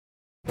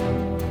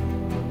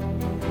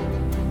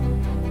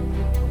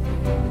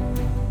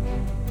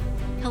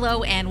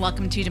Hello and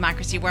welcome to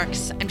Democracy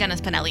Works. I'm Jenna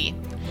Spinelli.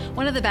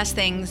 One of the best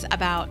things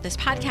about this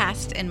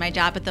podcast and my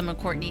job at the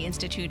McCourtney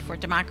Institute for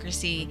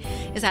Democracy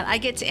is that I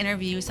get to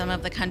interview some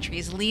of the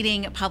country's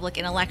leading public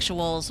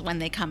intellectuals when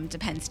they come to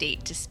Penn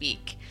State to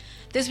speak.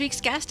 This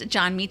week's guest,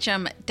 Jon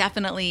Meacham,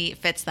 definitely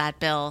fits that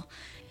bill.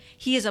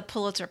 He is a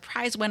Pulitzer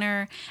Prize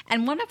winner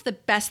and one of the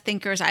best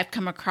thinkers I've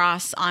come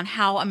across on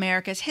how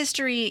America's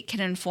history can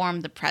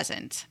inform the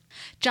present.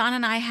 Jon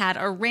and I had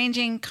a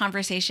ranging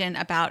conversation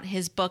about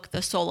his book,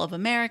 The Soul of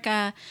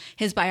America,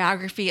 his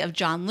biography of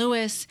John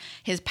Lewis,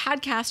 his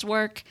podcast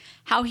work,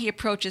 how he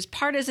approaches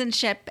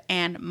partisanship,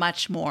 and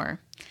much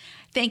more.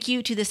 Thank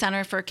you to the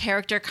Center for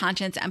Character,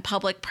 Conscience, and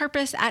Public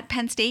Purpose at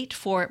Penn State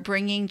for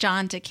bringing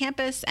Jon to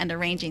campus and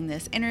arranging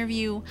this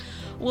interview.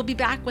 We'll be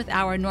back with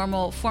our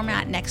normal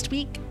format next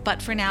week, but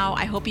for now,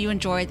 I hope you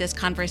enjoyed this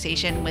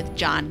conversation with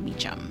Jon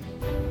Meacham.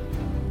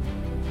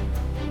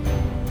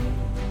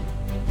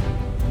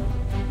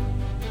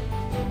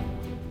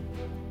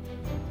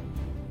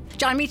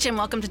 Jon Meacham,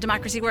 welcome to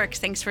Democracy Works.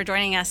 Thanks for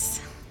joining us.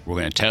 We're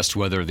going to test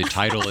whether the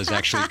title is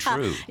actually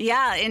true.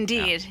 Yeah,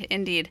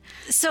 indeed.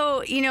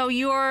 So,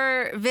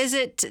 your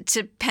visit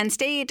to Penn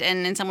State,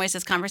 and in some ways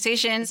this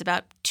conversation, is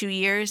about 2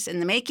 years in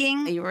the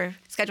making. You were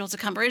scheduled to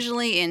come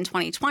originally in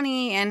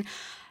 2020, and,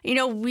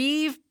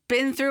 we've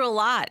been through a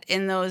lot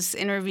in those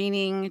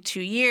intervening 2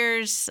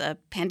 years, a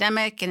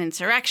pandemic, an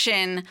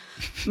insurrection,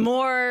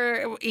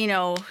 more,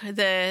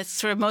 the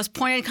sort of most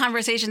pointed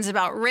conversations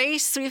about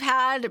race we've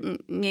had,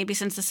 maybe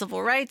since the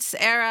civil rights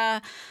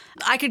era.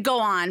 I could go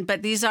on,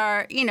 but these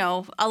are,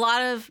 a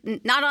lot of,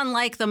 not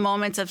unlike the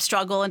moments of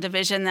struggle and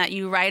division that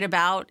you write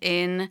about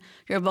in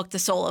your book, The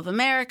Soul of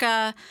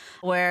America,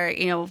 where,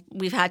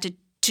 we've had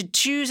to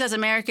choose as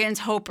Americans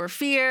hope or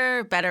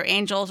fear, better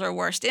angels or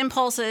worst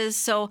impulses.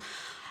 So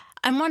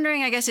I'm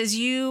wondering, I guess, as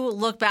you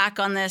look back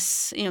on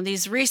this,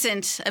 these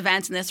recent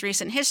events and this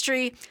recent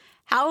history,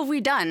 how have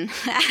we done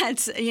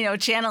at,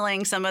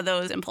 channeling some of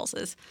those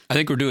impulses? I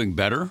think we're doing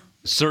better.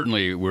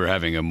 Certainly,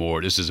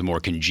 this is a more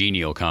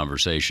congenial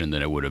conversation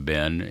than it would have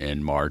been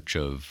in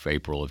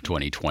April of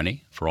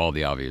 2020, for all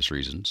the obvious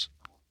reasons.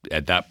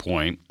 At that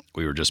point,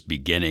 we were just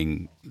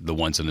beginning the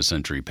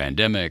once-in-a-century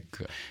pandemic.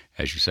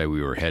 As you say,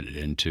 we were headed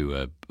into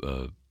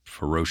a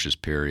ferocious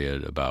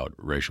period about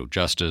racial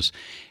justice.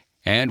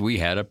 And we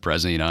had a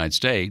president of the United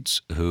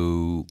States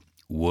who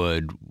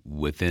would,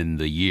 within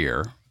the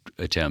year,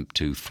 attempt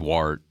to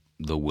thwart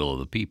the will of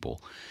the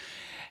people.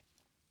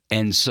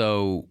 And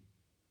so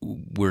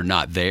we're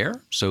not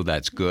there, so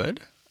that's good.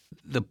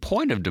 The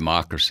point of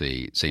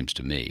democracy, it seems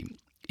to me,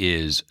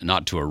 is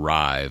not to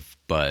arrive,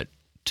 but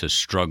to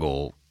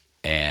struggle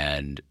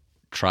and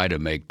try to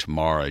make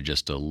tomorrow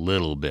just a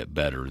little bit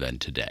better than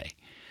today.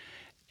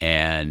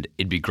 And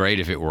it'd be great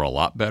if it were a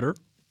lot better,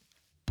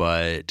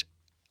 but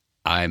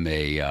I'm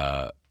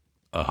a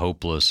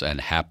hopeless and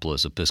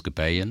hapless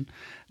Episcopalian.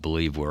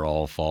 Believe we're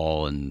all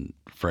fallen,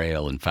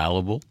 frail, and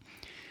fallible.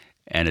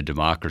 And a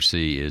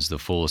democracy is the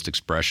fullest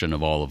expression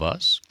of all of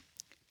us.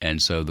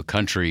 And so the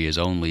country is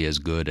only as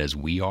good as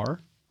we are.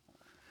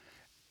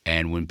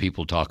 And when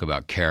people talk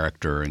about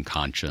character and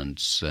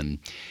conscience, and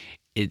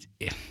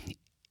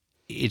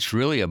it's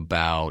really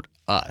about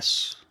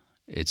us.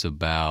 It's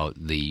about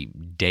the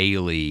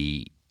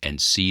daily and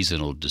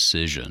seasonal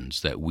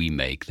decisions that we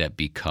make that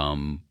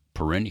become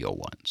perennial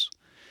ones.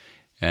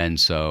 And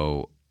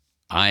so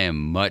I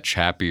am much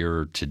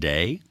happier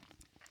today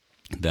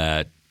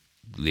that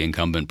the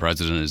incumbent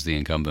president is the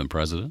incumbent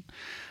president.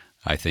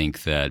 I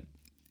think that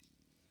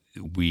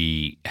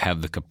we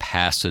have the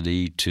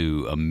capacity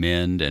to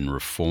amend and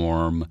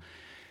reform,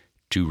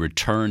 to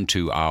return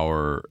to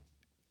our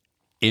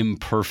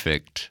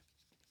imperfect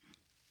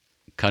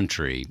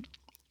country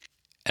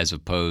as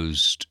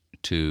opposed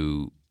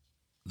to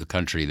the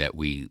country that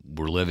we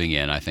were living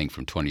in, I think,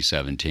 from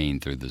 2017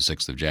 through the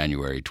 6th of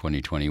January,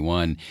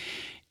 2021,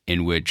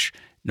 in which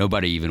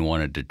nobody even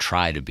wanted to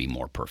try to be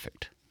more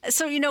perfect.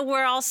 So,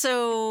 we're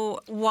also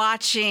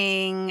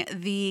watching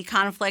the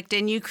conflict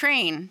in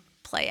Ukraine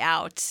play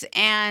out.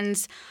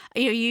 And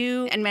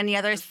you and many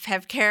others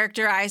have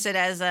characterized it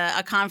as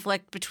a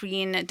conflict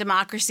between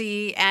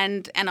democracy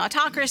and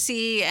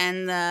autocracy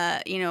and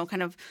the,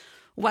 kind of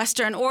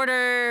Western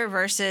order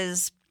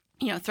versus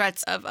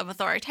threats of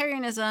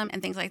authoritarianism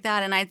and things like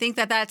that. And I think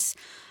that's,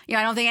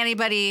 I don't think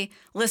anybody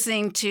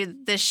listening to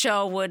this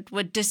show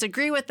would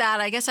disagree with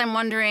that. I guess I'm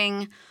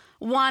wondering,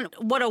 one,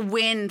 what a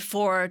win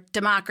for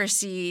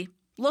democracy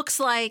looks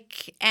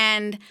like,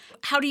 and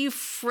how do you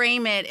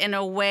frame it in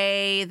a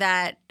way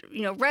that,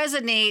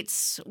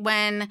 resonates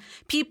when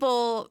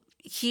people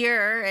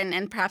here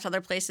and perhaps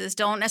other places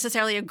don't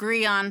necessarily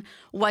agree on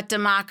what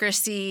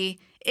democracy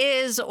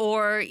is,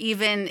 or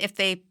even if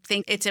they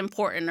think it's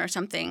important or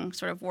something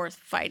sort of worth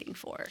fighting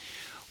for?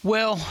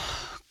 Well,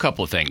 a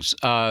couple of things.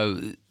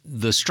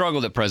 The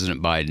struggle that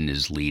President Biden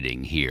is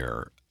leading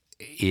here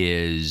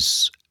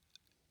is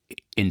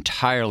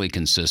entirely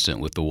consistent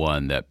with the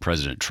one that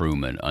President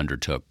Truman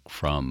undertook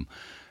from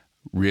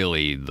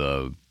really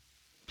the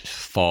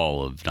fall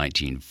of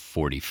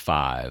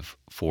 1945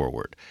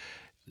 forward.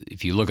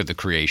 If you look at the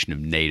creation of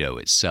NATO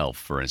itself,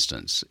 for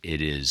instance,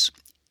 it is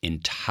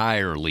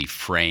entirely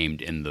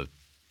framed in the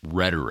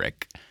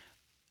rhetoric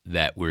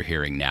that we're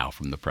hearing now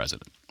from the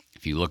president.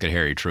 If you look at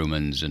Harry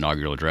Truman's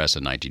inaugural address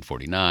in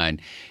 1949,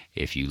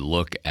 if you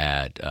look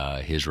at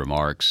his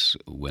remarks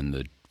when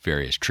the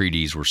various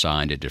treaties were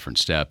signed at different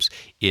steps,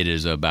 it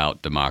is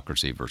about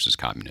democracy versus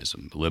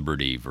communism,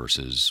 liberty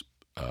versus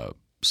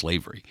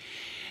slavery.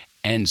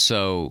 And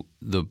so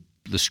the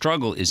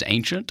struggle is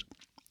ancient.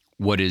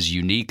 What is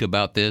unique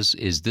about this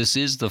is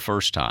the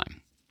first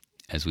time,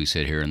 as we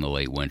sit here in the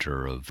late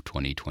winter of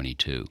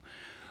 2022,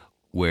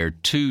 where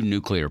two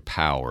nuclear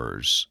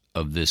powers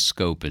of this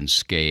scope and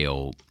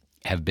scale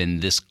have been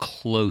this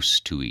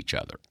close to each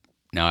other.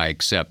 Now, I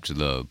accept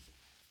the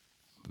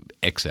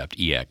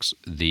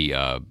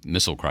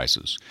missile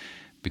crisis,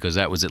 because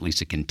that was at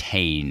least a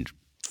contained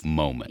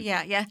moment.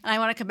 Yeah. And I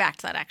want to come back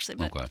to that,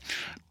 actually. Okay.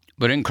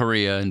 But in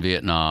Korea and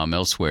Vietnam,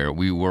 elsewhere,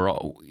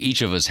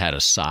 each of us had a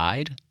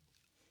side,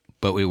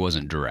 but it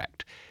wasn't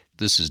direct.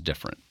 This is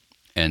different.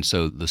 And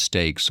so the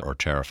stakes are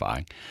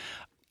terrifying.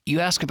 You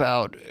ask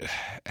about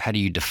how do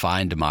you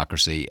define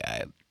democracy?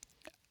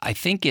 I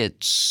think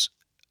it's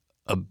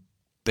a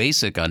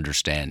basic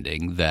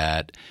understanding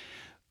that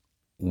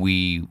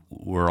we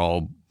were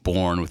all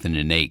born with an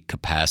innate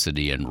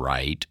capacity and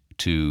right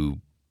to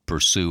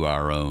pursue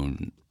our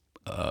own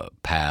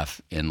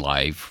path in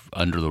life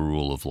under the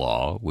rule of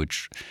law,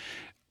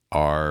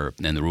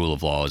 and the rule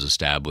of law is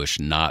established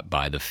not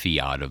by the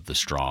fiat of the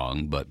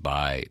strong, but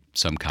by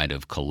some kind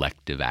of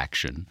collective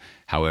action,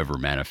 however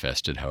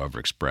manifested, however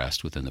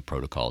expressed within the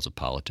protocols of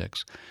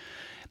politics.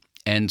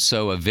 And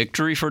so a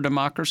victory for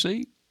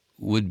democracy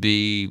would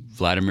be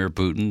Vladimir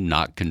Putin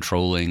not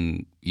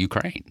controlling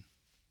Ukraine.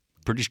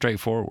 Pretty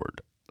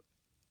straightforward.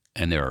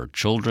 And there are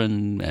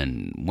children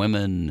and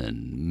women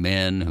and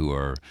men who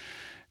are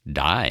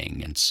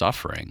dying and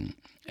suffering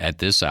at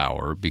this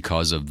hour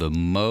because of the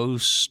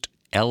most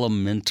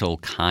elemental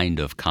kind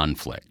of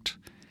conflict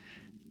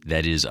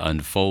that is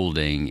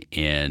unfolding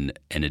in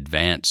an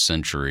advanced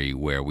century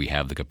where we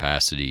have the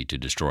capacity to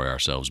destroy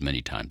ourselves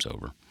many times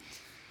over.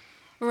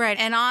 Right.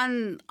 And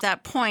on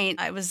that point,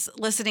 I was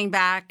listening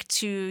back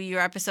to your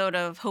episode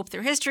of Hope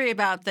Through History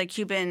about the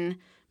Cuban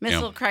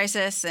Missile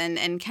Crisis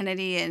and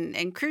Kennedy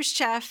and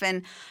Khrushchev.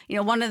 And,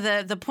 one of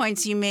the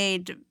points you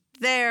made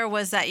there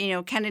was that,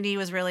 Kennedy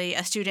was really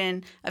a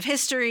student of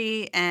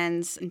history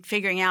and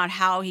figuring out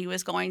how he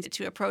was going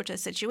to approach a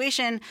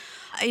situation.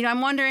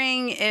 I'm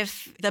wondering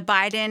if the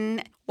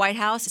Biden White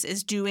House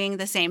is doing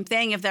the same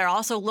thing, if they're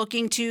also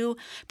looking to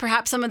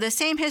perhaps some of the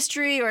same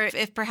history, or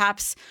if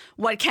perhaps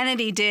what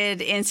Kennedy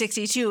did in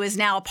 1962 is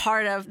now a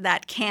part of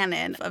that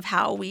canon of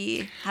how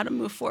to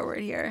move forward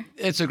here.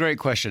 It's a great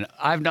question.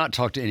 I've not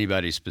talked to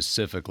anybody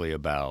specifically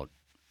about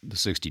the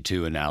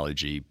 1962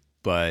 analogy,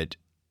 but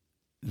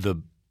the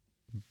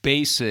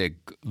basic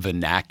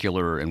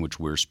vernacular in which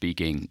we're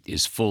speaking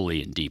is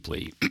fully and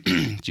deeply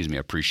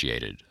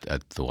appreciated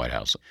at the White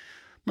House.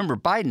 Remember,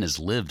 Biden has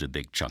lived a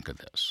big chunk of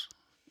this,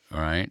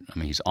 all right? I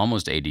mean, he's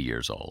almost 80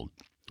 years old.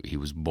 He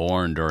was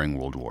born during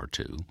World War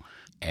II.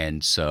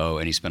 And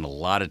he spent a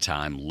lot of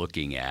time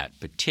looking at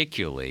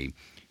particularly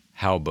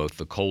how both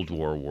the Cold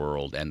War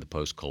world and the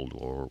post-Cold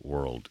War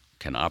world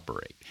can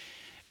operate.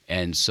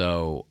 And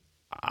so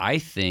I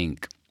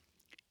think,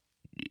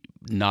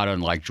 not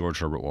unlike George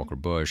Herbert Walker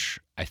Bush,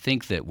 I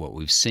think that what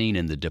we've seen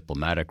in the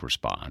diplomatic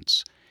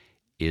response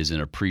is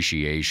an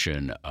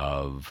appreciation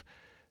of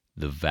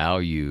the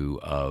value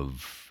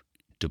of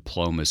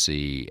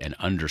diplomacy and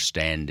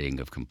understanding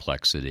of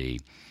complexity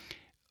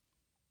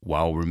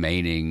while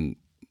remaining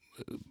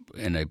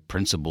in a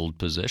principled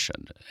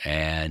position.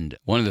 And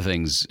one of the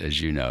things, as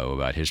you know,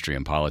 about history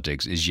and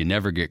politics is you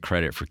never get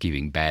credit for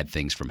keeping bad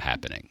things from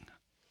happening.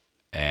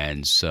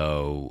 And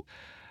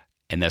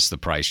that's the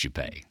price you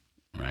pay.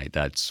 Right.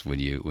 That's when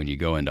you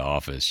go into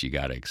office, you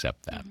got to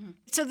accept that. Mm-hmm.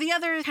 So the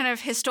other kind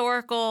of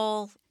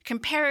historical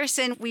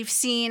comparison we've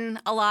seen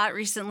a lot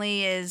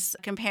recently is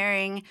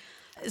comparing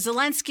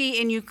Zelensky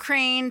in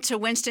Ukraine to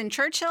Winston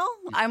Churchill.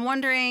 I'm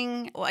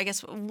wondering,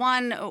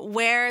 one,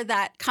 where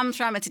that comes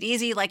from. It's an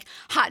easy,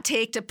 hot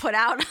take to put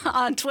out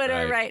on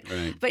Twitter, right?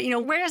 But,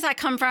 where does that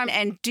come from,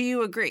 and do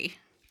you agree?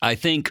 I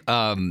think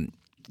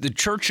the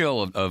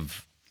Churchill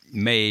of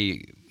May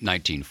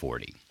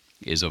 1940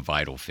 is a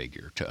vital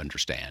figure to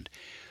understand,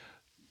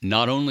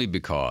 not only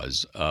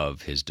because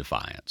of his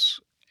defiance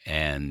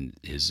and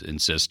his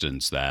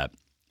insistence that,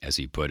 as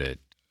he put it,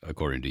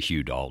 according to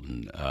Hugh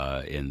Dalton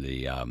in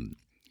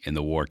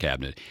the War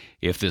Cabinet,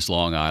 if this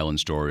Long Island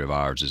story of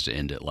ours is to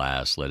end at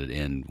last, let it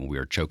end when we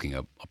are choking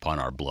upon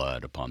our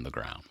blood upon the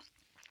ground.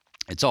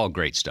 It's all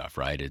great stuff,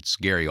 right? It's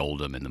Gary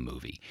Oldham in the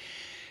movie.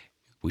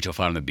 We shall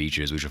fight on the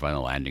beaches. We shall fight on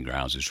the landing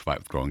grounds. We shall fight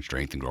with growing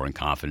strength and growing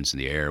confidence in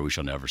the air. We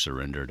shall never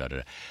surrender. Da, da,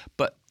 da.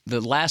 But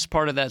the last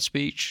part of that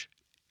speech,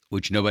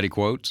 which nobody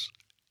quotes,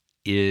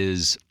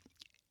 is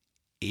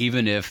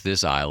even if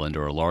this island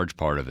or a large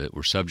part of it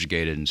were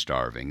subjugated and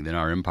starving, then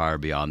our empire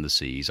beyond the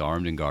seas,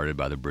 armed and guarded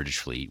by the British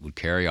fleet, would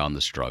carry on the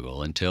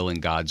struggle until,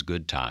 in God's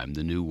good time,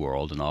 the new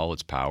world and all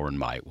its power and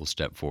might will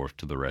step forth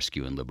to the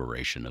rescue and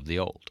liberation of the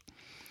old.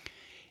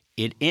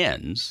 It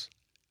ends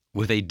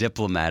with a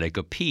diplomatic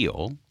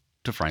appeal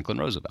to Franklin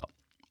Roosevelt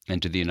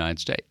and to the United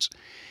States.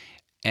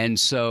 And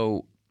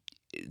so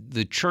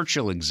the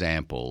Churchill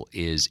example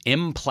is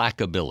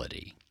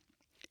implacability,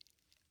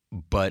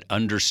 but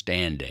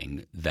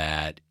understanding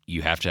that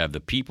you have to have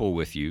the people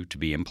with you to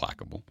be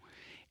implacable,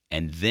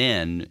 and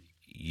then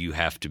you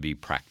have to be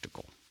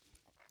practical.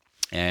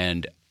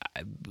 And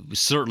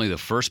certainly the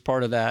first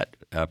part of that,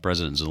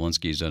 President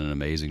Zelensky has done an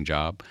amazing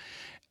job.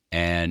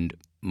 And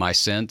my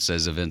sense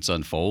as events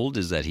unfold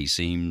is that he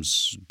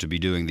seems to be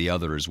doing the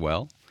other as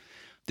well.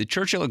 The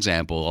Churchill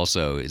example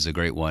also is a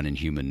great one in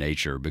human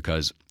nature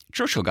because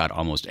Churchill got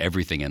almost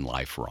everything in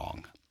life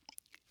wrong,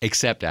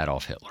 except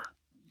Adolf Hitler.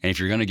 And if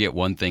you're going to get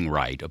one thing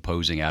right,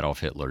 opposing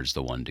Adolf Hitler is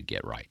the one to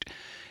get right.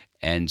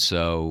 And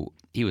so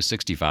he was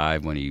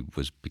 65 when he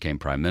became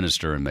prime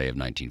minister in May of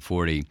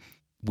 1940.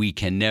 We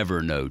can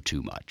never know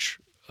too much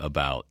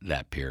about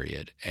that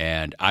period.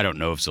 And I don't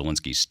know if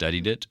Zelensky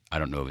studied it. I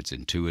don't know if it's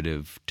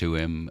intuitive to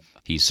him.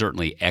 He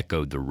certainly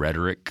echoed the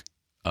rhetoric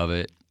of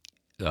it.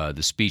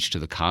 The speech to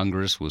the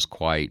Congress was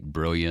quite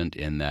brilliant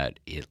in that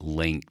it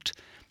linked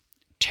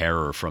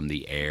terror from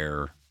the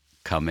air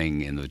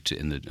coming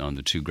on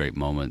the two great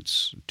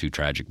moments, two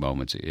tragic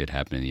moments it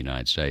happened in the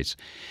United States.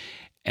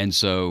 And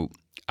so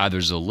either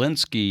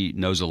Zelensky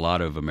knows a lot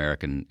of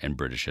American and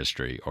British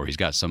history, or he's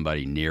got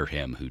somebody near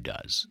him who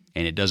does.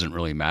 And it doesn't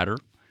really matter,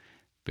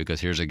 because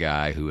here's a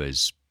guy who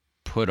has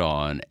put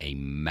on a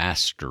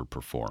master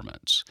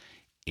performance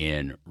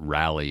in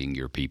rallying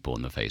your people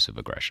in the face of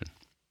aggression.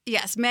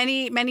 Yes,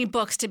 many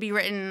books to be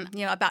written,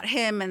 about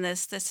him and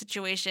this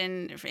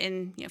situation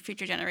in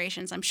future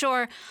generations, I'm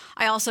sure.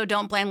 I also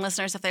don't blame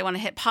listeners if they want to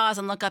hit pause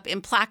and look up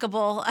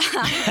Implacable.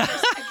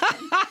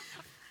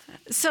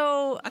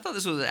 So I thought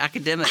this was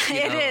academic.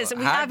 It is.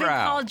 We have been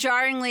called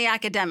jarringly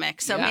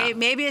academic. So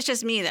maybe it's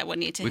just me that would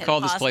need to. We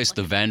call this place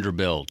the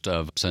Vanderbilt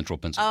of Central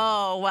Pennsylvania.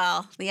 Oh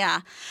well,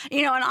 yeah.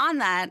 And on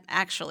that,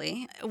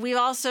 actually, we've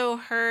also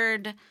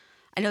heard.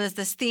 I know that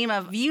this theme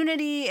of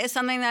unity is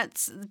something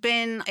that's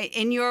been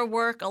in your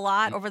work a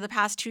lot over the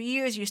past 2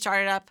 years. You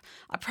started up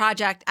a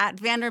project at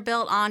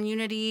Vanderbilt on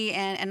unity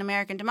and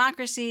American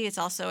democracy. It's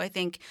also, I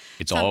think...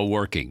 It's all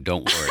working.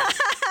 Don't worry.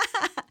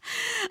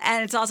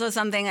 And it's also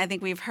something I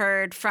think we've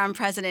heard from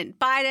President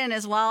Biden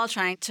as well,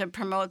 trying to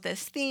promote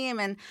this theme.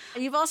 And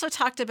you've also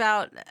talked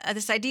about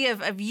this idea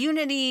of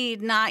unity,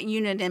 not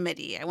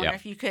unanimity. I wonder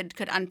if you could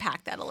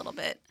unpack that a little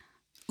bit.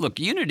 Look,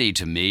 unity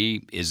to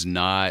me is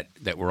not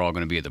that we're all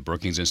going to be at the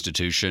Brookings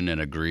Institution and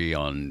agree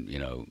on,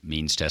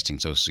 means testing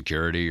Social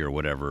Security or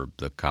whatever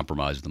the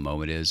compromise of the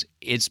moment is.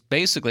 It's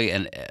basically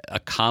a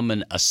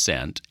common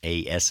assent,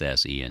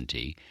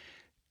 A-S-S-E-N-T,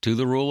 to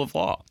the rule of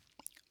law.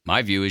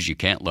 My view is you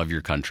can't love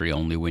your country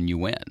only when you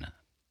win.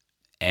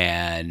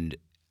 And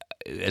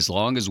as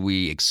long as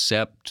we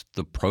accept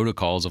the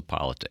protocols of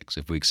politics,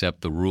 if we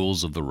accept the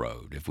rules of the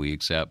road, if we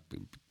accept,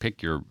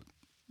 pick your,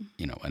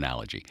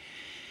 analogy,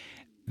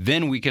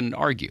 then we can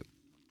argue.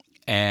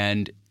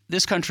 And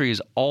this country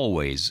is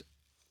always,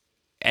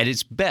 at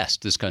its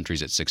best, this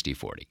country's at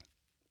 60-40.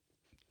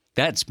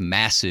 That's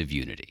massive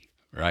unity,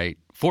 right?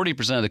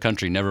 40% of the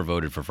country never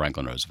voted for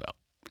Franklin Roosevelt.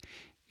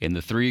 In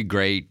the three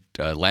great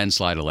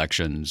landslide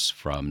elections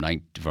from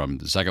the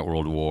Second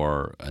World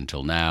War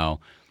until now,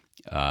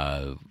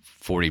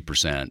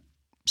 40%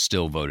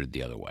 still voted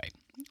the other way,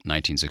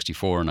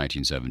 1964,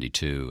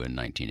 1972, and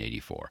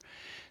 1984.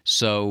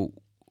 So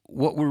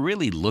what we're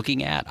really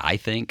looking at, I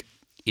think,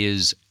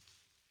 is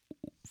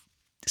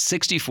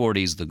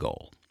 60-40 is the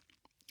goal,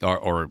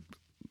 or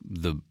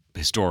the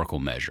historical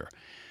measure.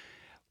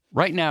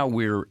 Right now,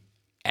 we're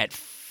at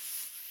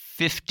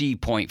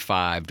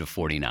 50.5 to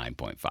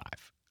 49.5,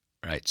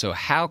 right? So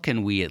how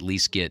can we at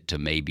least get to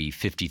maybe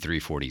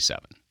 53-47?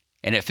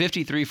 And at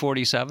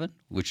 53-47,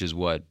 which is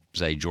what,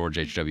 say, George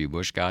H.W.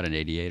 Bush got in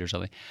 88 or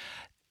something,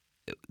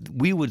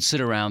 we would sit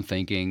around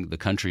thinking the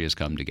country has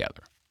come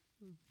together.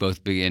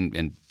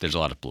 And there's a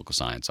lot of political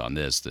science on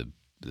this, the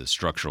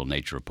structural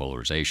nature of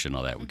polarization,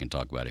 all that we can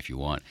talk about if you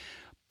want.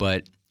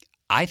 But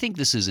I think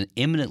this is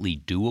eminently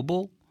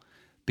doable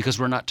because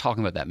we're not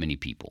talking about that many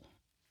people.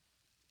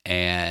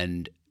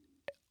 And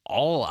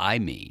all I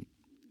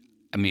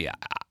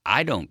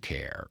don't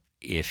care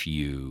if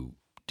you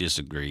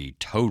disagree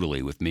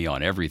totally with me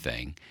on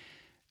everything.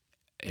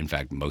 In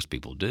fact, most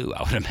people do,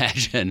 I would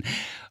imagine.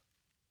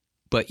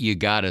 But you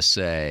got to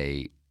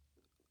say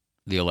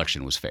the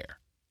election was fair.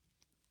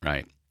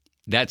 Right.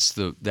 That's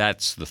the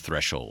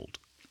threshold.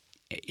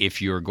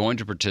 If you're going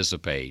to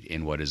participate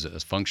in what is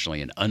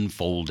functionally an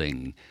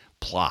unfolding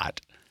plot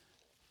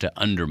to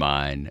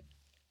undermine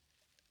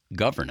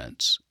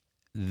governance,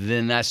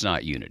 then that's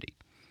not unity.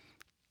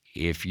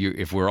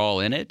 If we're all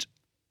in it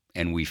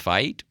and we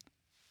fight,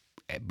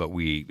 but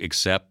we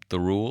accept the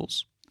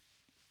rules,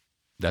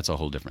 that's a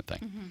whole different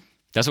thing. Mm-hmm.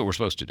 That's what we're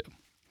supposed to do.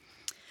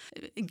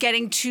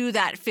 getting to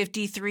that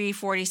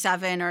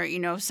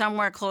 53-47 or,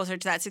 somewhere closer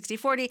to that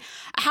 60-40.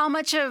 How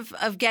much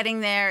of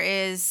getting there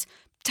is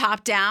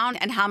top down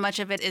and how much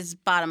of it is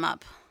bottom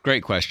up?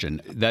 Great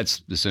question. That's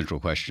the central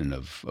question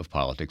of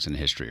politics and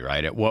history,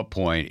 right? At what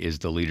point is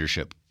the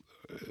leadership,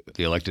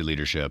 the elected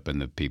leadership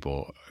and the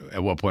people,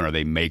 at what point are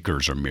they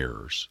makers or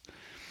mirrors?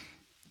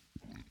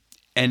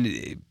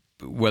 And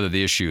whether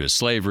the issue is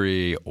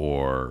slavery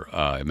or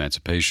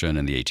emancipation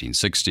in the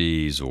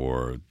 1860s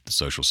or the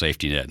social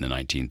safety net in the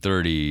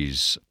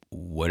 1930s,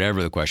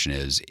 whatever the question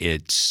is,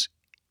 it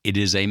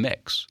is a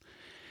mix,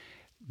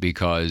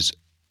 because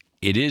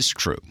it is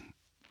true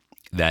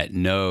that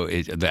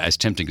as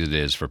tempting as it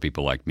is for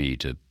people like me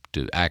to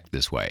act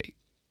this way,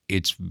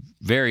 it's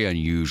very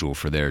unusual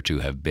for there to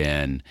have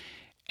been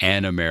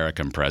an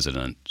American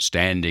president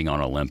standing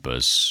on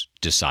Olympus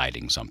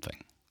deciding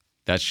something.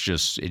 It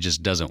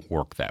just doesn't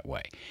work that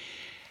way.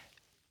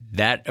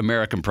 That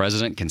American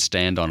president can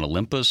stand on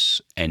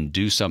Olympus and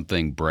do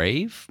something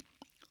brave,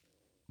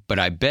 but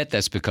I bet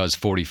that's because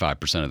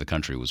 45% of the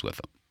country was with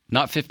him,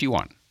 not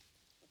 51.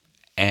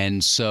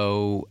 And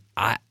so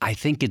I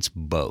think it's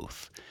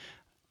both.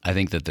 I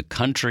think that the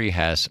country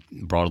has,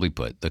 broadly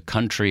put, the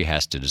country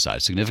has to decide. A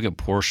significant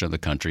portion of the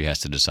country has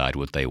to decide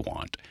what they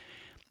want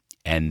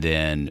and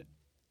then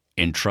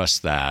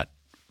entrust that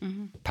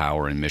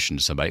power and mission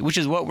to somebody, which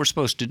is what we're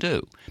supposed to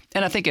do.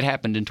 And I think it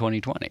happened in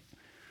 2020.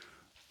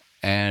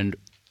 And,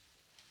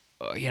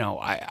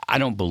 I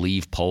don't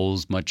believe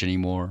polls much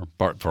anymore,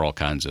 for all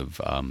kinds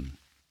of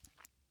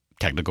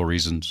technical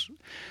reasons.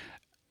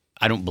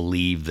 I don't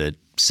believe that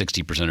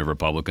 60% of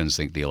Republicans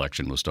think the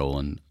election was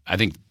stolen. I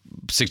think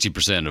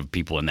 60% of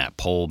people in that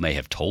poll may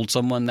have told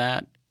someone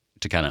that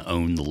to kind of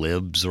own the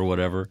libs or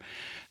whatever.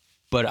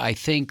 But I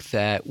think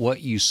that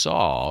what you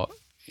saw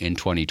in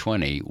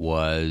 2020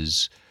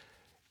 was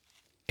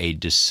a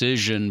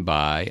decision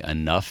by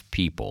enough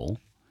people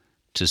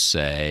to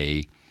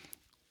say,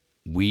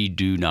 we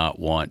do not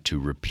want to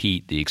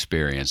repeat the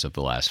experience of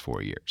the last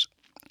 4 years.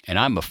 And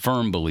I'm a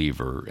firm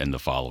believer in the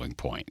following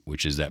point,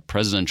 which is that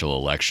presidential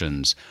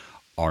elections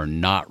are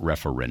not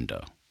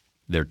referenda.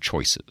 They're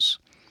choices.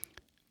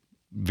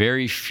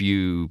 Very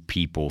few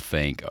people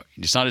think –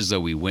 it's not as though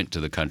we went to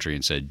the country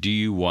and said, do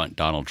you want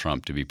Donald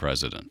Trump to be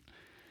president?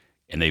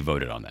 And they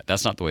voted on that.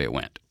 That's not the way it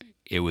went.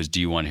 It was, do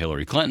you want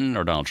Hillary Clinton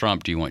or Donald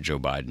Trump? Do you want Joe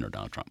Biden or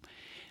Donald Trump?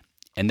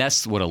 And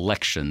that's what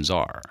elections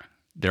are.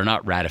 They're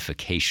not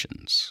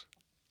ratifications.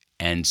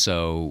 And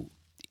so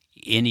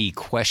any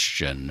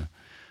question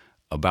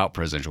about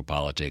presidential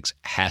politics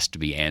has to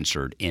be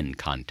answered in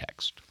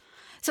context.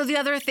 So the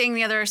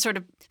other sort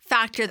of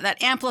factor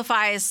that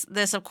amplifies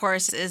this, of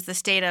course, is the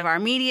state of our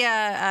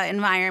media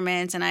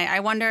environment. And I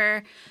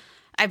wonder,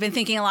 I've been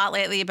thinking a lot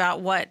lately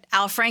about what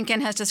Al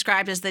Franken has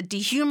described as the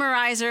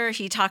dehumorizer.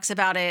 He talks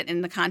about it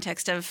in the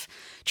context of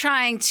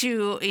trying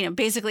to,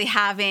 basically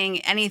having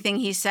anything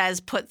he says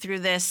put through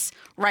this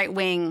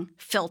right-wing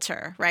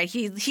filter, right?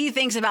 He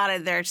thinks about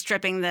it, they're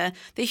stripping the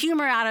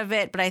humor out of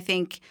it, but I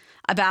think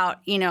about,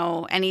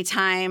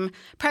 anytime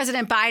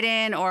President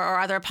Biden or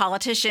other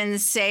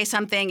politicians say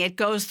something, it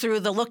goes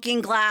through the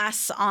looking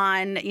glass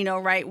on,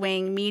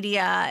 right-wing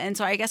media. And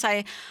so I guess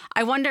I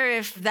wonder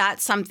if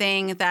that's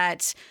something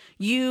that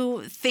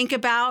you think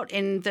about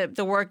in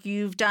the work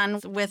you've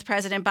done with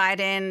President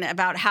Biden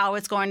about how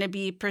it's going to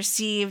be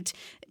perceived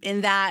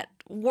in that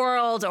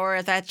world, or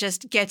if that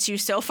just gets you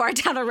so far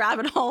down a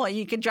rabbit hole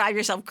you could drive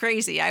yourself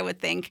crazy, I would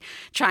think,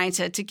 trying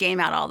to game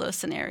out all those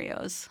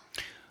scenarios.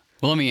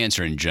 Well, let me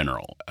answer in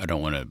general. I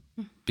don't want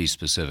to be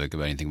specific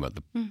about anything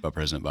about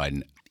President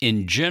Biden.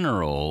 In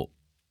general,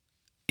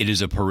 it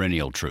is a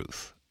perennial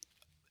truth.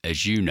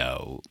 As you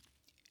know,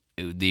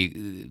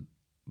 the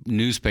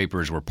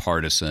newspapers were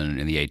partisan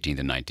in the 18th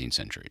and 19th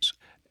centuries.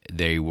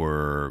 They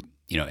were,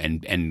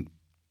 and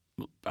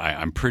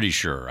I'm pretty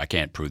sure, I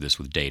can't prove this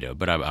with data,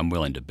 but I'm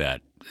willing to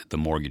bet the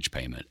mortgage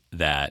payment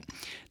that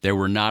there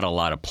were not a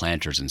lot of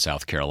planters in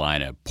South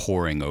Carolina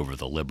poring over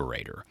the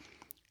Liberator.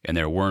 And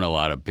there weren't a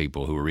lot of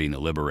people who were reading the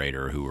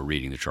Liberator who were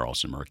reading the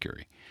Charleston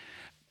Mercury.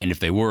 And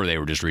if they were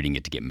just reading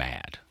it to get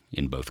mad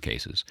in both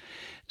cases.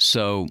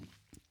 So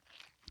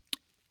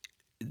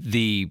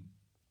the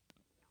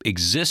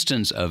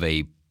existence of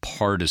a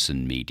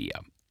partisan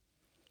media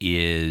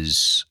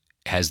has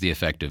the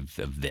effect of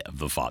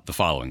the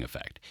following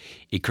effect.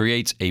 It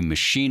creates a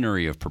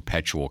machinery of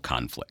perpetual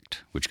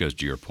conflict, which goes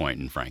to your point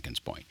and Franken's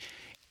point.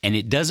 And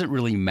it doesn't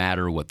really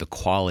matter what the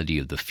quality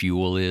of the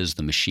fuel is,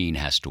 the machine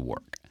has to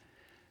work.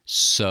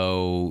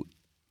 So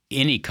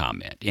any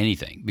comment,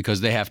 anything,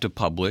 because they have to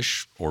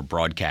publish or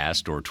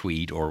broadcast or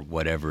tweet or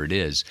whatever it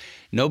is.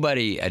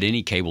 Nobody at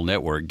any cable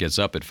network gets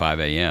up at 5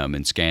 a.m.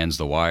 and scans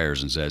the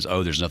wires and says,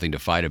 oh, there's nothing to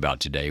fight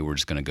about today. We're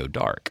just going to go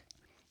dark.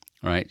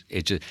 Right?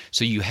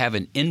 So you have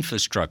an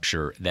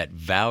infrastructure that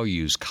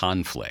values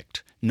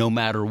conflict no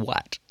matter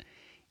what.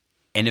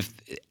 And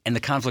the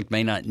conflict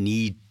may not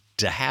need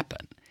to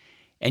happen.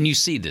 And you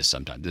see this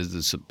sometimes. This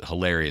is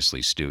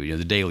hilariously stupid.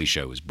 The Daily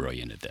Show is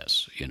brilliant at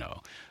this.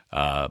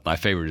 My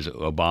favorite is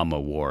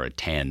Obama wore a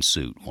tan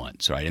suit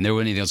once, right? And there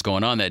wasn't anything else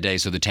going on that day,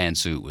 so the tan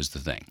suit was the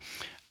thing.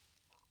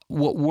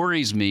 What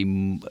worries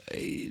me,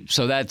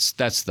 so that's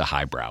the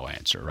highbrow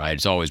answer, right?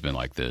 It's always been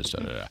like this.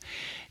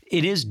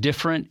 It is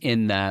different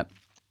in that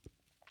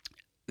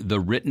the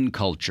written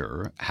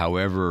culture,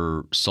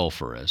 however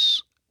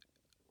sulfurous,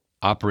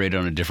 operate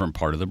on a different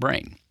part of the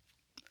brain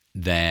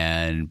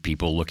than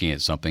people looking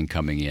at something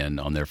coming in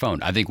on their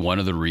phone. I think one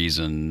of the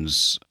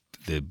reasons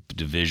the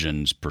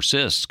divisions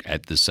persist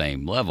at the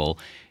same level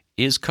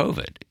is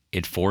COVID.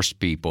 It forced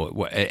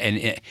people,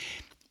 and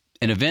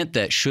an event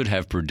that should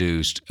have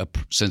produced a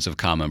sense of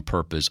common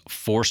purpose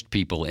forced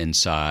people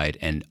inside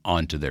and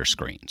onto their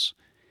screens.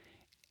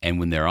 And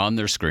when they're on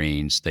their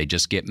screens, they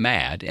just get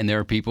mad. And there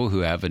are people who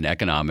have an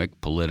economic,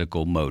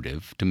 political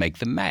motive to make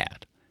them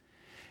mad.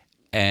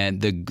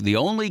 And the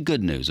only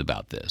good news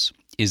about this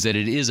is that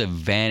it is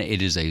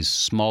a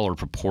smaller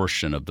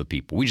proportion of the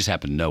people. We just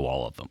happen to know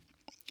all of them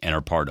and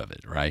are part of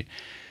it, right?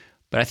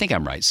 But I think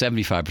I'm right.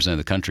 75% of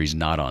the country is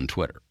not on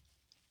Twitter,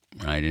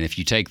 right? And if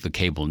you take the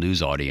cable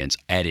news audience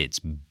at its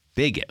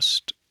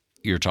biggest,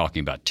 you're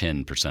talking about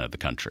 10% of the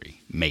country,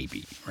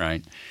 maybe,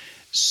 right?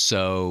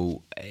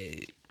 So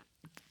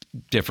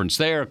difference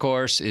there, of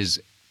course,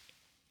 is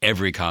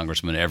every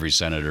congressman, every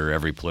senator,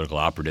 every political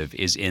operative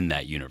is in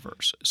that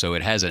universe. So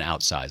it has an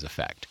outsized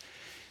effect.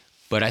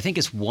 But I think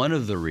it's one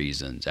of the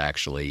reasons,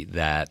 actually,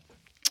 that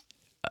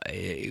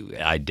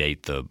I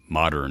date the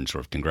modern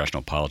sort of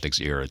congressional politics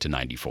era to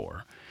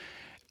 94.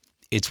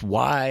 It's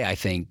why I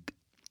think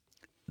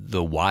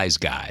the wise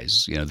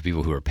guys, the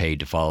people who are paid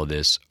to follow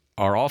this,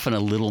 are often a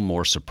little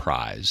more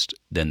surprised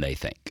than they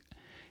think,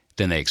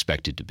 than they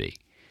expected to be,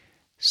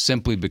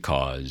 simply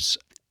because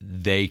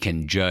they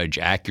can judge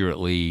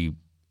accurately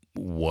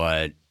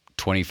what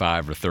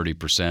 25 or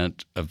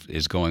 30% of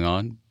is going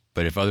on.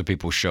 But if other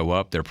people show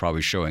up, they're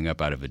probably showing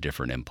up out of a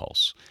different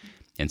impulse.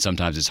 And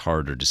sometimes it's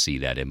harder to see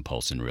that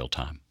impulse in real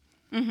time.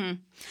 Mm-hmm.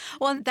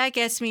 Well, that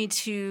gets me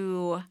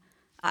to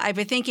I've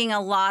been thinking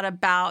a lot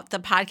about the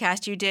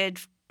podcast you did,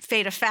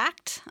 Fate of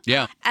Fact.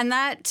 Yeah. And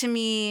that to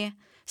me,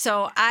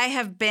 so I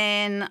have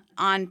been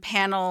on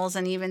panels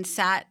and even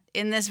sat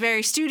in this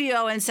very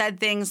studio and said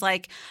things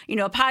like,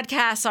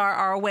 podcasts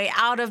are a way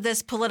out of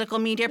this political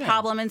media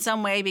problem in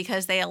some way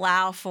because they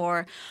allow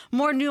for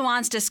more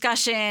nuanced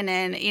discussion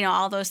and,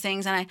 all those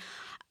things. And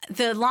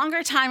the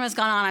longer time has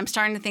gone on, I'm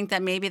starting to think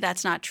that maybe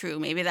that's not true.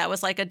 Maybe that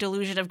was like a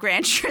delusion of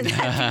grandeur that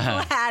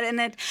people had.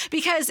 And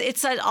because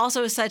it's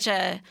also such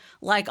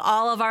like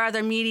all of our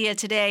other media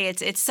today,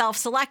 it's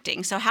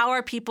self-selecting. So how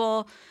are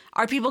people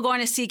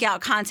going to seek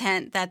out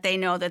content that they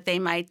know that they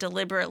might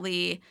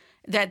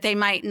that they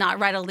might not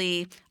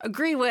readily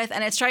agree with?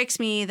 And it strikes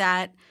me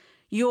that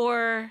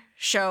your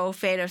show,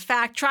 Fate of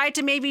Fact, tried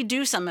to maybe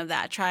do some of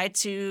that,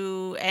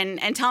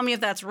 and tell me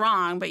if that's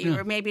wrong, but you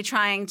were maybe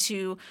trying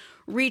to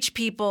reach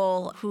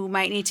people who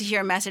might need to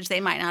hear a message they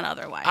might not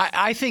otherwise.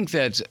 I think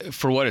that,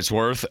 for what it's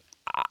worth,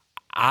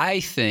 I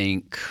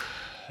think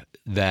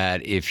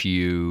that if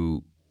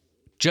you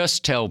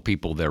just tell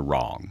people they're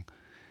wrong,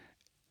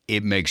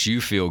 it makes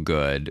you feel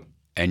good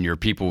and your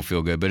people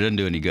feel good, but it doesn't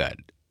do any good.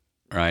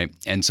 Right.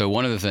 And so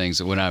one of the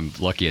things, when I'm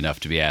lucky enough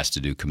to be asked to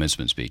do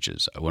commencement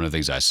speeches, one of the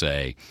things I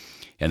say,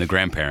 and the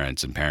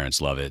grandparents and parents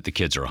love it. The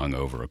kids are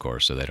hungover, of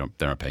course, so they're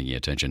not paying any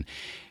attention.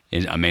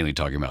 And I'm mainly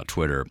talking about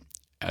Twitter.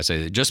 I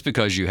say that just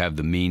because you have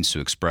the means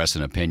to express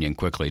an opinion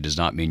quickly does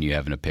not mean you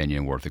have an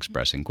opinion worth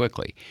expressing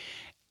quickly.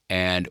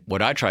 And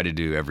what I try to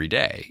do every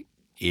day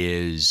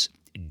is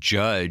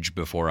judge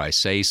before I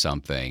say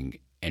something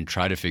and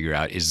try to figure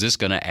out, is this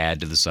going to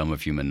add to the sum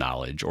of human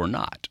knowledge or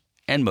not?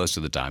 And most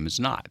of the time it's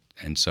not.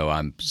 And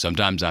so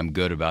sometimes I'm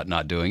good about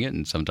not doing it,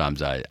 and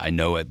sometimes I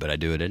know it, but I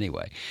do it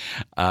anyway.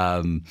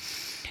 I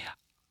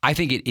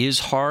think it is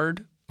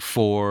hard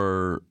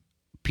for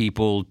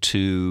people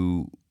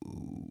to,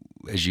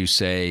 as you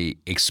say,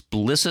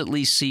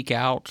 explicitly seek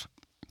out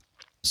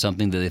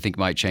something that they think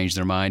might change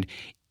their mind.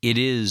 It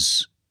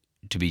is,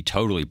 to be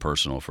totally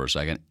personal for a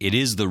second, it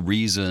is the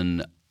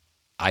reason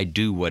I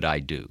do what I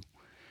do.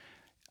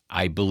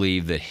 I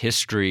believe that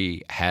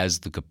history has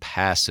the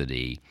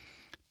capacity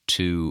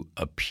to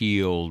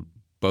appeal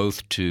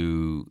both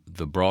to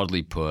the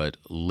broadly put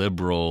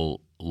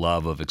liberal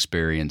love of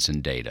experience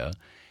and data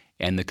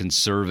and the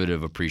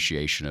conservative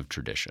appreciation of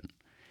tradition.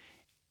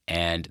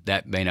 And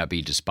that may not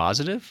be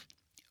dispositive,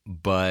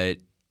 but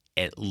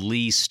at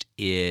least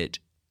it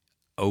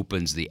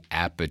opens the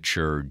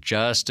aperture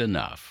just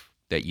enough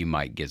that you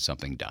might get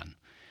something done.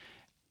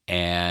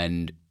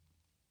 And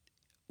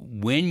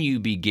when you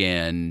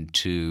begin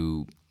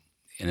to,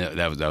 and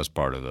that was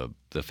part of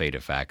the Fate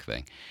of Fact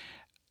thing.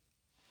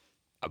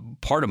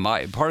 Part of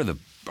the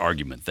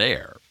argument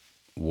there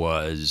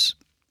was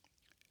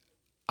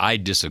I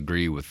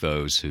disagree with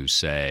those who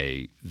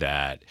say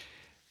that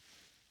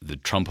the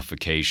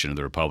Trumpification of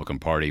the Republican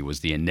Party was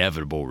the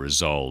inevitable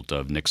result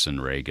of Nixon,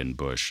 Reagan,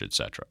 Bush, et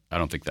cetera. I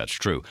don't think that's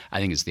true. I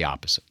think it's the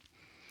opposite.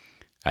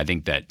 I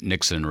think that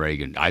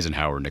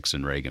Eisenhower,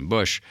 Nixon, Reagan,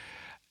 Bush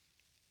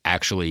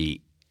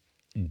actually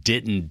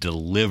didn't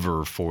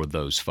deliver for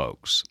those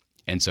folks.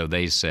 And so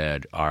they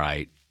said, all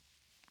right,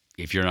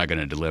 if you're not going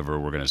to deliver,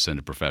 we're going to send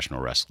a professional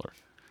wrestler.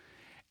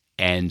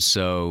 And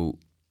so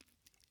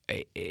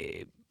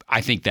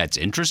I think that's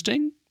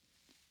interesting.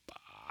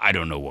 I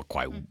don't know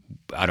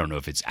I don't know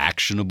if it's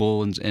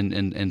actionable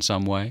in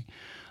some way.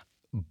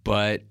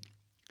 But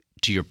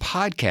to your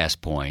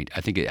podcast point,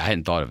 I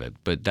hadn't thought of it,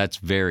 but that's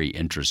very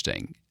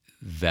interesting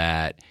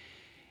that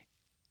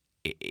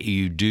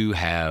you do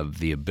have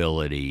the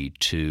ability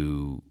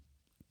to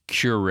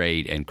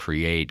curate and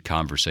create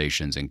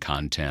conversations and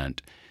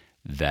content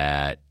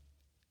that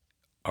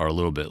are a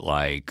little bit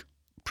like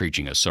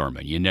preaching a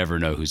sermon. You never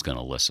know who's going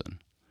to listen.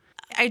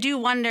 I do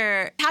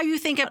wonder how you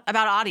think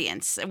about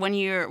audience when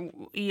you're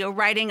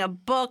writing a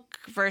book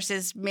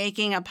versus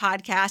making a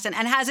podcast, and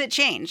has it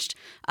changed,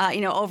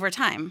 over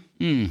time?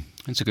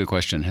 That's a good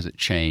question. Has it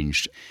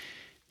changed?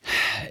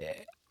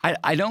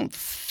 I don't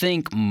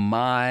think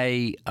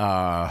my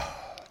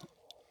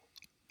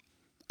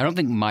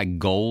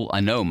goal. I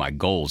know my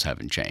goals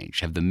haven't changed.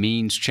 Have the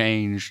means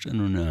changed? I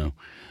don't know.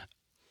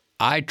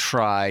 I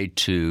try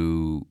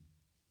to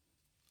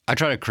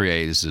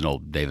create. This is an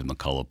old David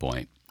McCullough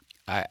point.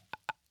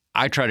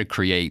 I try to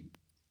create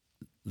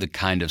the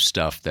kind of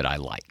stuff that I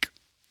like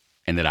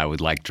and that I would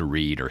like to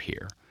read or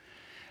hear.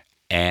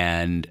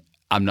 And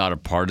I'm not a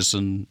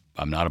partisan.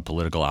 I'm not a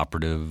political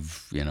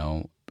operative.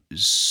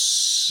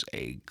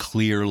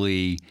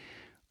 Clearly,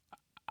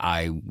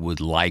 I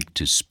would like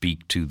to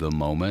speak to the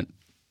moment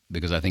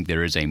because I think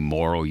there is a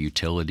moral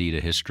utility to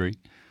history,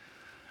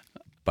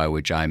 by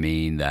which I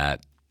mean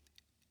that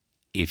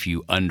if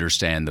you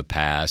understand the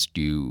past,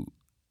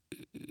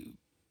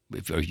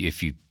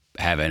 if you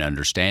have an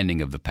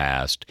understanding of the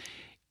past,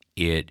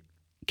 it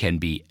can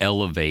be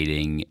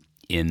elevating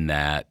in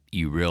that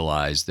you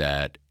realize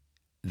that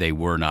they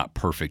were not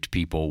perfect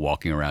people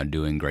walking around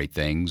doing great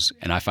things.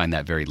 And I find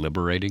that very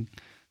liberating.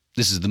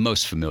 This is the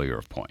most familiar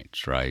of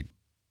points, right?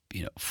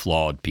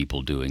 Flawed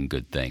people doing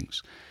good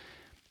things.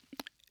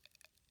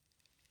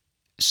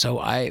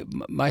 So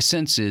my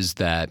sense is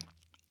that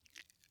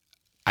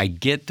I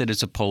get that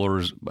it's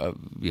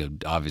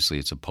obviously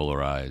it's a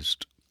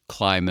polarized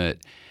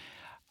climate.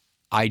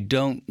 I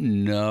don't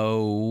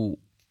know.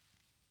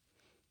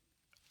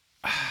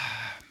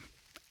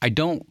 I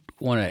don't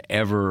want to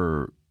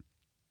ever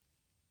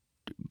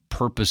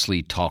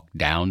purposely talk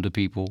down to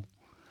people.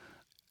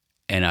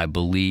 And I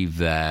believe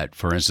that,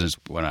 for instance,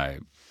 when I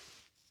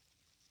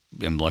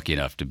am lucky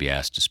enough to be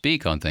asked to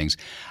speak on things,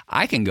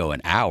 I can go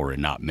an hour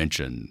and not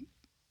mention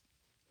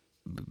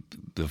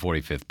the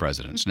 45th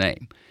president's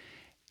name.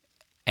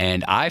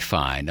 And I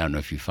don't know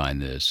if you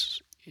find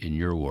this in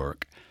your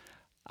work,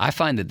 I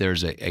find that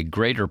there's a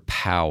greater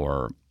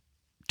power,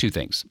 two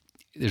things.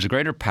 There's a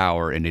greater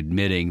power in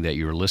admitting that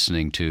you're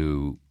listening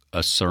to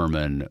a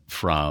sermon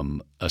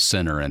from a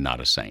sinner and not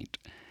a saint.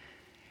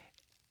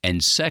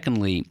 And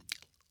secondly,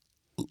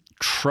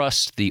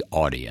 trust the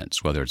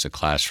audience, whether it's a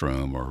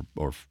classroom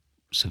or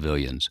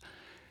civilians,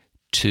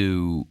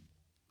 to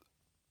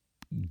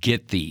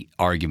get the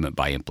argument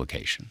by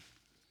implication.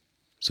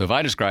 So if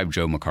I describe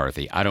Joe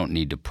McCarthy, I don't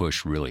need to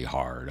push really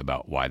hard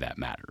about why that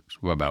matters,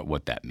 about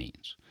what that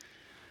means.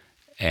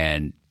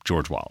 And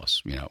George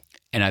Wallace,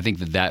 and I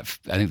think I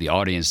think the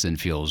audience then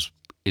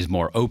is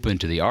more open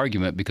to the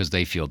argument because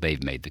they feel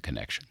they've made the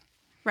connection.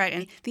 Right,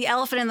 and the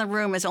elephant in the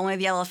room is only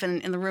the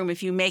elephant in the room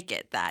if you make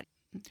it that.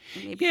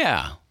 Maybe.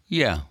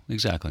 Yeah,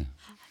 exactly.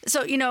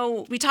 So,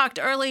 we talked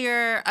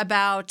earlier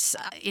about,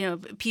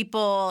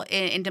 people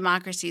in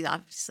democracies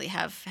obviously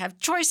have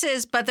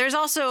choices, but there's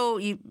also,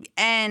 you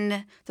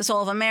and the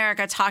Soul of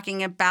America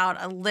talking about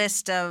a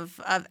list of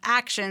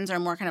actions or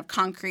more kind of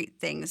concrete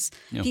things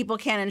people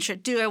can and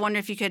should do. I wonder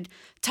if you could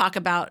talk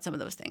about some of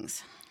those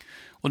things.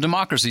 Well,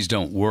 democracies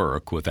don't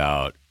work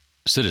without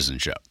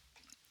citizenship.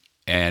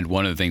 And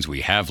one of the things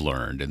we have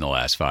learned in the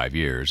last 5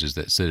 years is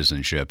that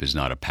citizenship is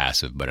not a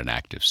passive but an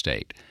active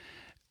state.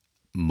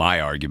 My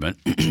argument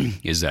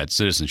is that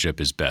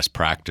citizenship is best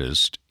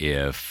practiced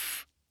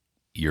if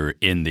you're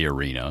in the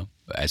arena,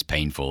 as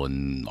painful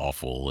and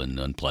awful and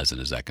unpleasant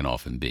as that can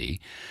often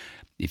be.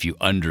 If you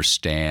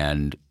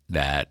understand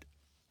that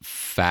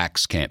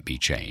facts can't be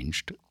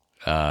changed,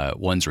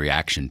 one's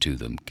reaction to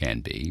them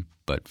can be,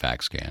 but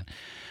facts can.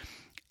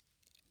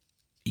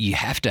 You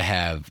have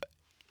to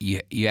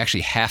you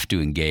actually have to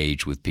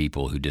engage with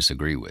people who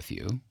disagree with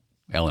you.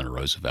 Eleanor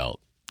Roosevelt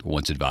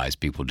once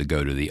advised people to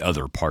go to the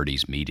other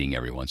party's meeting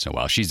every once in a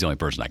while. She's the only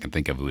person I can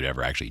think of who would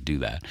ever actually do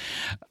that.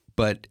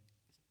 But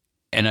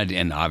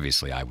and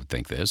obviously I would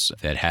think this,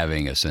 that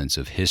having a sense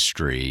of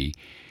history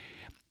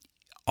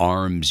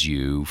arms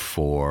you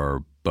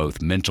for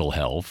both mental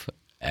health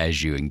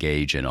as you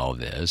engage in all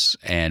this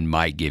and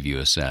might give you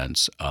a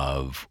sense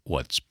of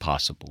what's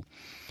possible.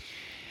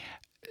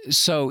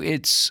 So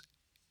it's,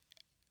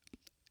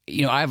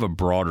 I have a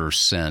broader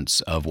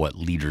sense of what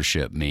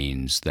leadership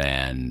means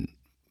than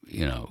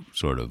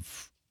sort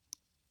of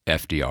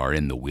FDR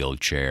in the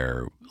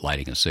wheelchair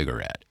lighting a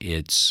cigarette.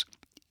 It's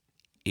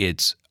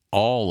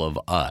all of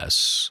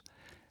us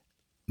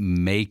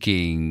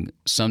making,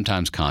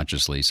 sometimes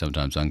consciously,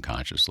 sometimes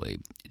unconsciously,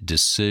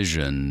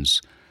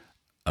 decisions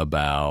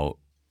about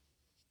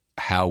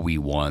how we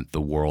want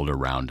the world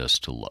around us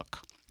to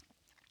look.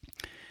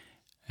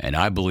 And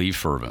I believe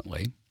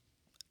fervently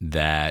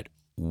that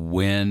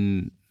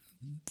when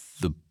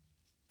the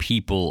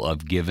people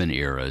of given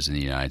eras in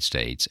the United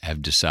States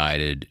have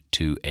decided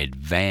to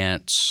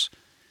advance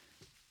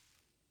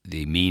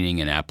the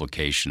meaning and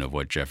application of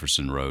what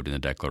Jefferson wrote in the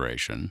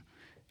Declaration,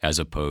 as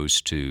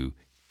opposed to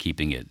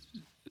keeping it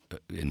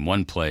in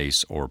one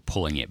place or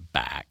pulling it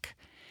back,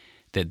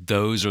 that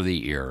those are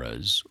the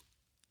eras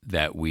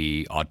that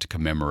we ought to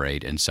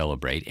commemorate and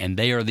celebrate. And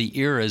they are the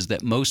eras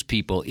that most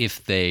people,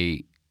 if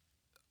they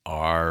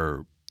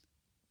are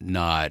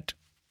not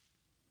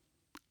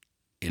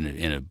in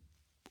a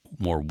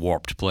more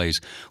warped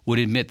place, would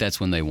admit that's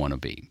when they want to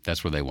be.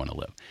 That's where they want to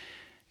live.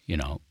 You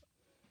know,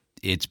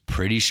 it's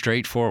pretty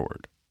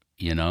straightforward.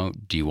 You know,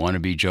 do you want to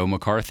be Joe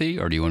McCarthy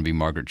or do you want to be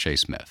Margaret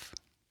Chase Smith?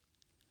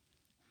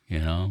 You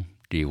know,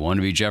 do you want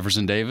to be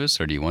Jefferson Davis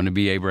or do you want to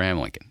be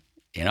Abraham Lincoln?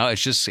 You know,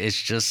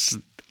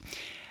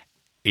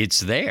 it's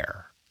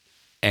there.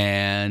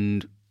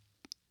 And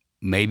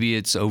maybe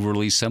it's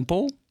overly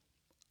simple,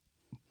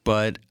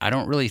 but I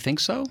don't really think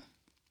so.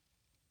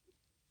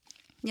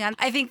 Yeah,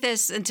 I think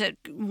this, and to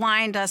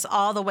wind us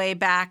all the way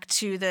back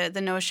to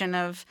the notion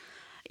of,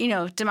 you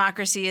know,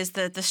 democracy is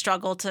the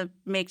struggle to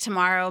make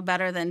tomorrow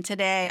better than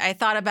today. I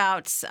thought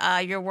about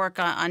your work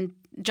on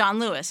John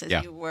Lewis,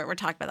 as you were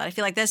talking about that. I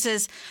feel like this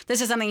is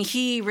something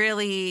he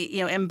really,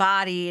 you know,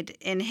 embodied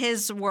in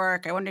his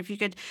work. I wonder if you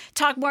could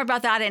talk more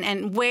about that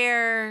and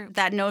where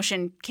that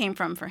notion came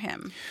from for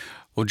him.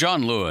 Well,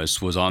 John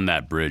Lewis was on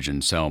that bridge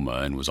in Selma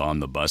and was on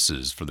the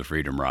buses for the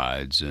Freedom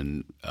Rides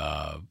and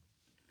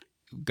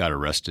got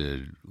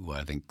arrested,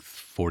 I think,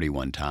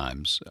 41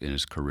 times in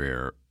his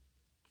career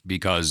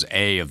because,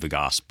 A, of the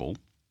gospel,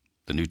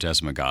 the New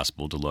Testament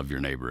gospel, to love your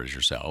neighbor as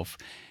yourself,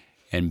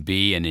 and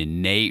B, an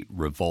innate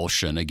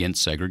revulsion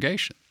against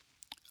segregation,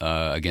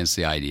 against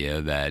the idea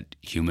that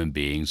human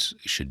beings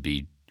should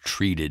be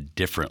treated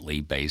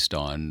differently based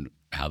on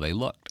how they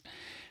looked,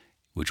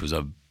 which was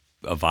a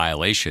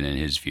violation, in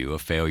his view, a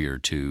failure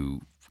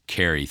to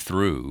carry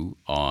through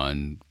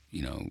on,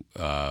 you know,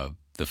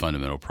 the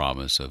fundamental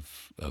promise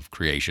of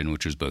creation,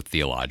 which was both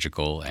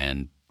theological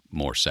and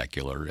more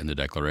secular in the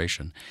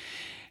Declaration.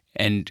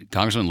 And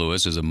Congressman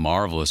Lewis is a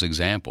marvelous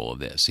example of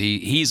this.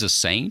 He's a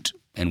saint,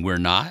 and we're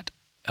not.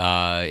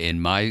 In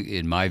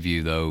my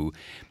view, though,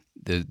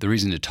 the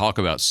reason to talk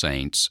about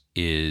saints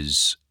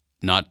is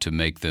not to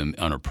make them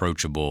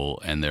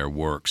unapproachable and their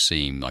work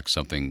seem like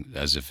something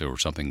as if it were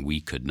something we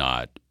could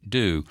not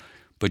do,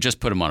 but just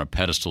put them on a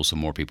pedestal so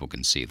more people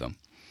can see them.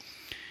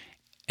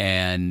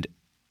 And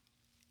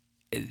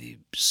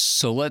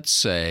so let's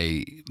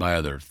say my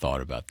other thought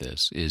about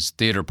this is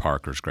Theodore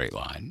Parker's great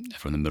line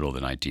from the middle of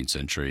the 19th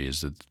century is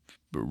that,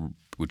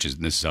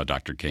 this is how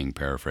Dr. King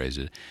paraphrased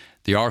it,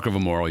 the arc of a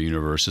moral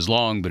universe is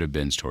long, but it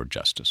bends toward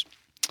justice.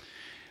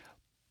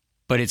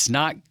 But it's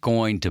not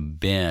going to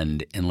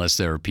bend unless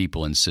there are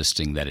people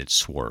insisting that it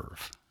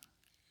swerve.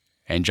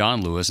 And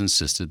John Lewis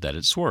insisted that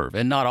it swerve.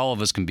 And not all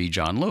of us can be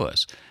John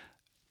Lewis.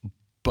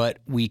 But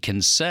we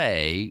can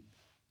say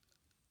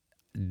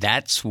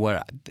that's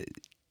what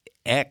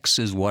X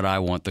is what I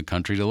want the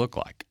country to look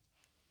like.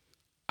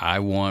 I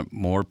want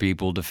more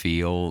people to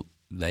feel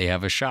they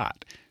have a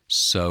shot.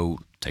 So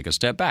take a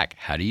step back.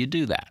 How do you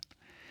do that?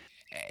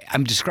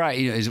 I'm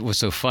describing, you know, what's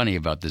so funny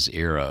about this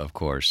era, of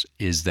course,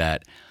 is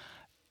that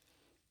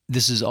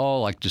this is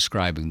all like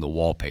describing the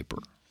wallpaper,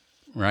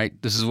 right?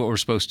 This is what we're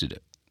supposed to do.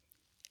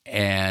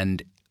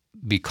 And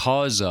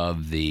because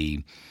of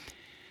the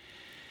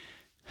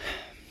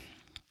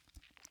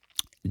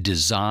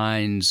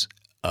designs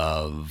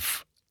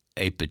of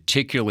a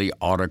particularly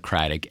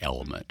autocratic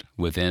element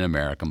within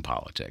American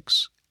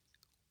politics,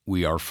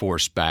 we are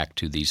forced back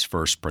to these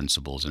first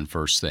principles and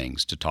first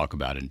things to talk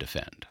about and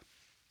defend.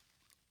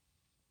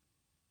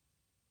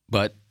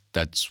 But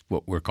that's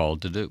what we're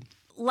called to do.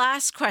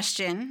 Last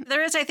question.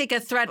 There is, I think, a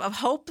thread of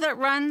hope that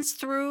runs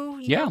through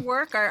your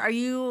work. Are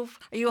you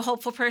a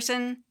hopeful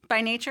person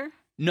by nature?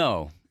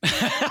 No,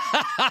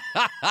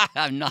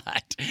 I'm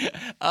not.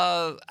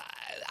 I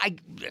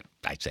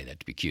say that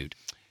to be cute.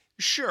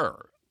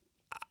 Sure.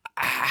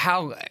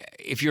 How,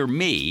 if you're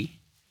me,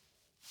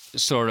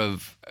 sort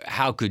of,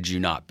 how could you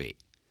not be,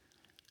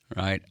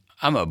 right?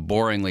 I'm a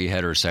boringly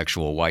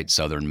heterosexual white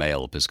Southern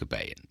male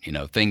Episcopalian. You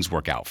know, things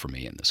work out for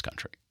me in this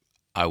country.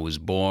 I was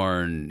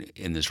born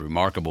in this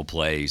remarkable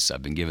place.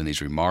 I've been given these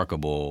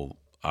remarkable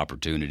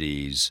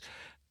opportunities.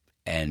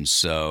 And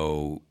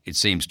so it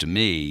seems to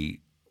me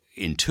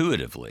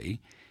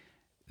intuitively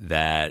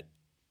that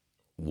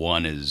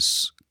one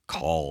is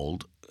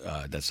called,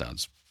 that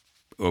sounds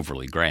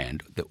overly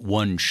grand, that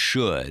one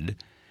should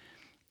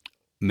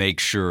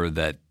make sure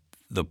that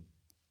the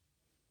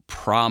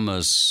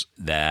promise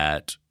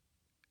that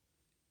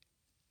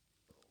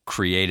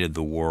created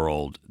the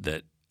world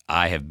that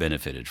I have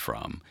benefited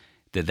from,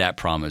 that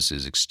promise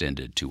is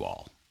extended to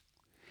all.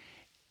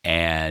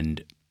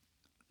 And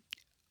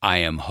I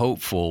am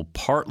hopeful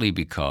partly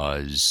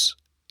because,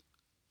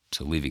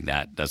 so leaving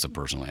that's a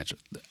personal answer.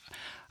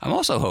 I'm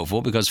also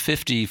hopeful because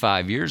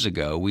 55 years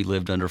ago, we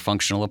lived under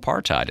functional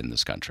apartheid in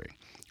this country.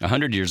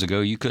 100 years ago,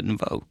 you couldn't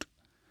vote.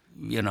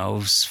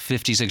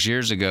 56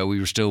 years ago, we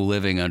were still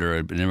living under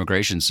an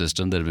immigration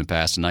system that had been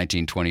passed in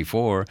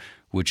 1924,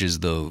 which is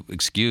the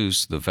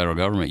excuse the federal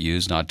government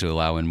used not to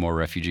allow in more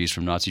refugees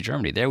from Nazi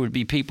Germany. There would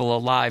be people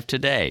alive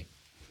today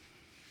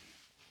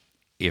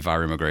if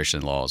our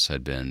immigration laws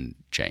had been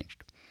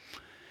changed.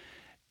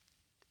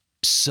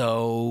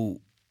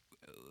 So,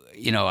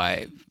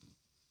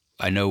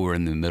 I know we're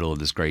in the middle of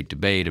this great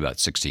debate about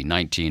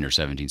 1619 or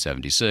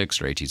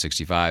 1776 or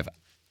 1865.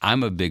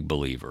 I'm a big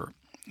believer.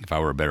 If I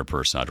were a better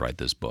person, I'd write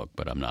this book,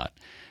 but I'm not.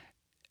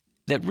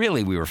 That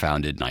really we were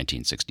founded in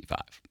 1965.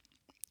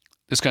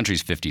 This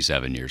country's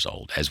 57 years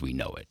old as we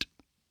know it.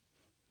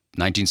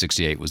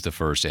 1968 was the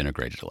first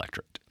integrated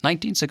electorate.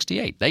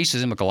 1968. That used to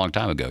seem like a long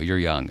time ago. You're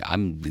young.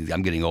 I'm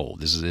getting old.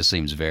 This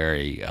seems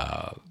very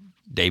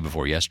day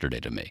before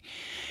yesterday to me.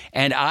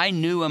 And I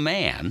knew a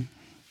man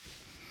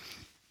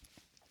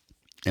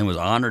and was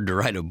honored to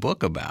write a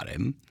book about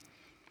him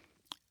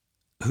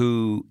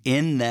who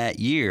in that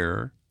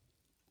year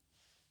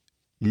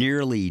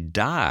nearly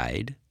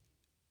died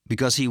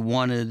because he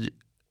wanted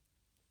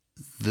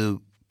the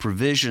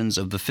provisions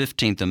of the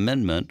 15th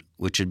Amendment,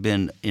 which had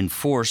been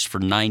enforced for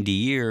 90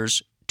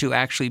 years, to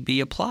actually be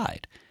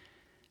applied.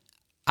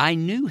 I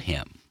knew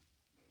him.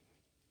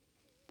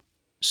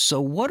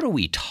 So what are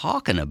we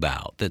talking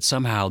about that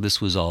somehow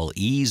this was all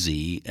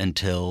easy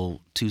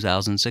until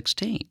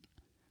 2016?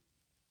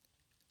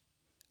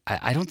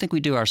 I don't think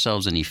we do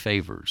ourselves any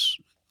favors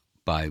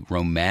by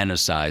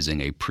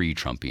romanticizing a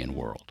pre-Trumpian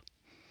world.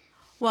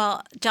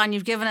 Well, Jon,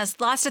 you've given us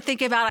lots to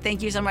think about.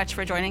 Thank you so much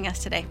for joining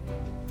us today.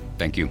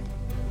 Thank you.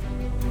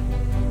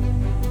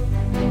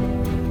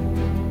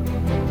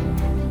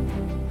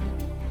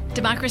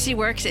 Democracy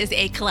Works is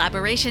a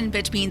collaboration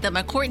between the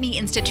McCourtney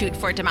Institute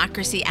for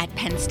Democracy at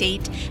Penn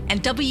State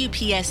and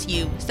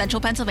WPSU, Central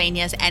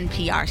Pennsylvania's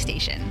NPR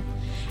station.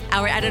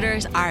 Our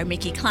editors are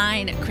Mickey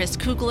Klein, Chris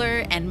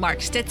Kugler, and Mark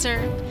Stitzer.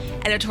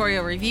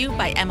 Editorial review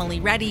by Emily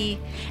Reddy,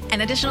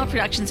 and additional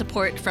production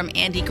support from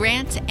Andy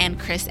Grant and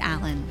Chris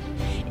Allen.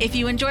 If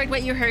you enjoyed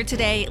what you heard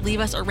today, leave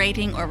us a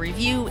rating or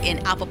review in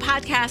Apple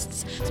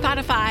Podcasts,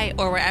 Spotify,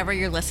 or wherever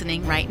you're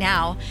listening right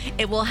now.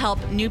 It will help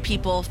new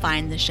people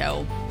find the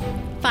show.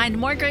 Find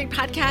more great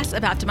podcasts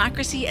about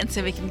democracy and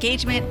civic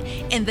engagement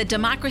in the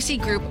Democracy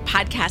Group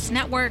Podcast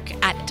Network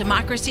at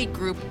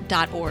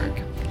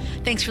democracygroup.org.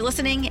 Thanks for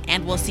listening,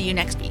 and we'll see you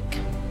next week.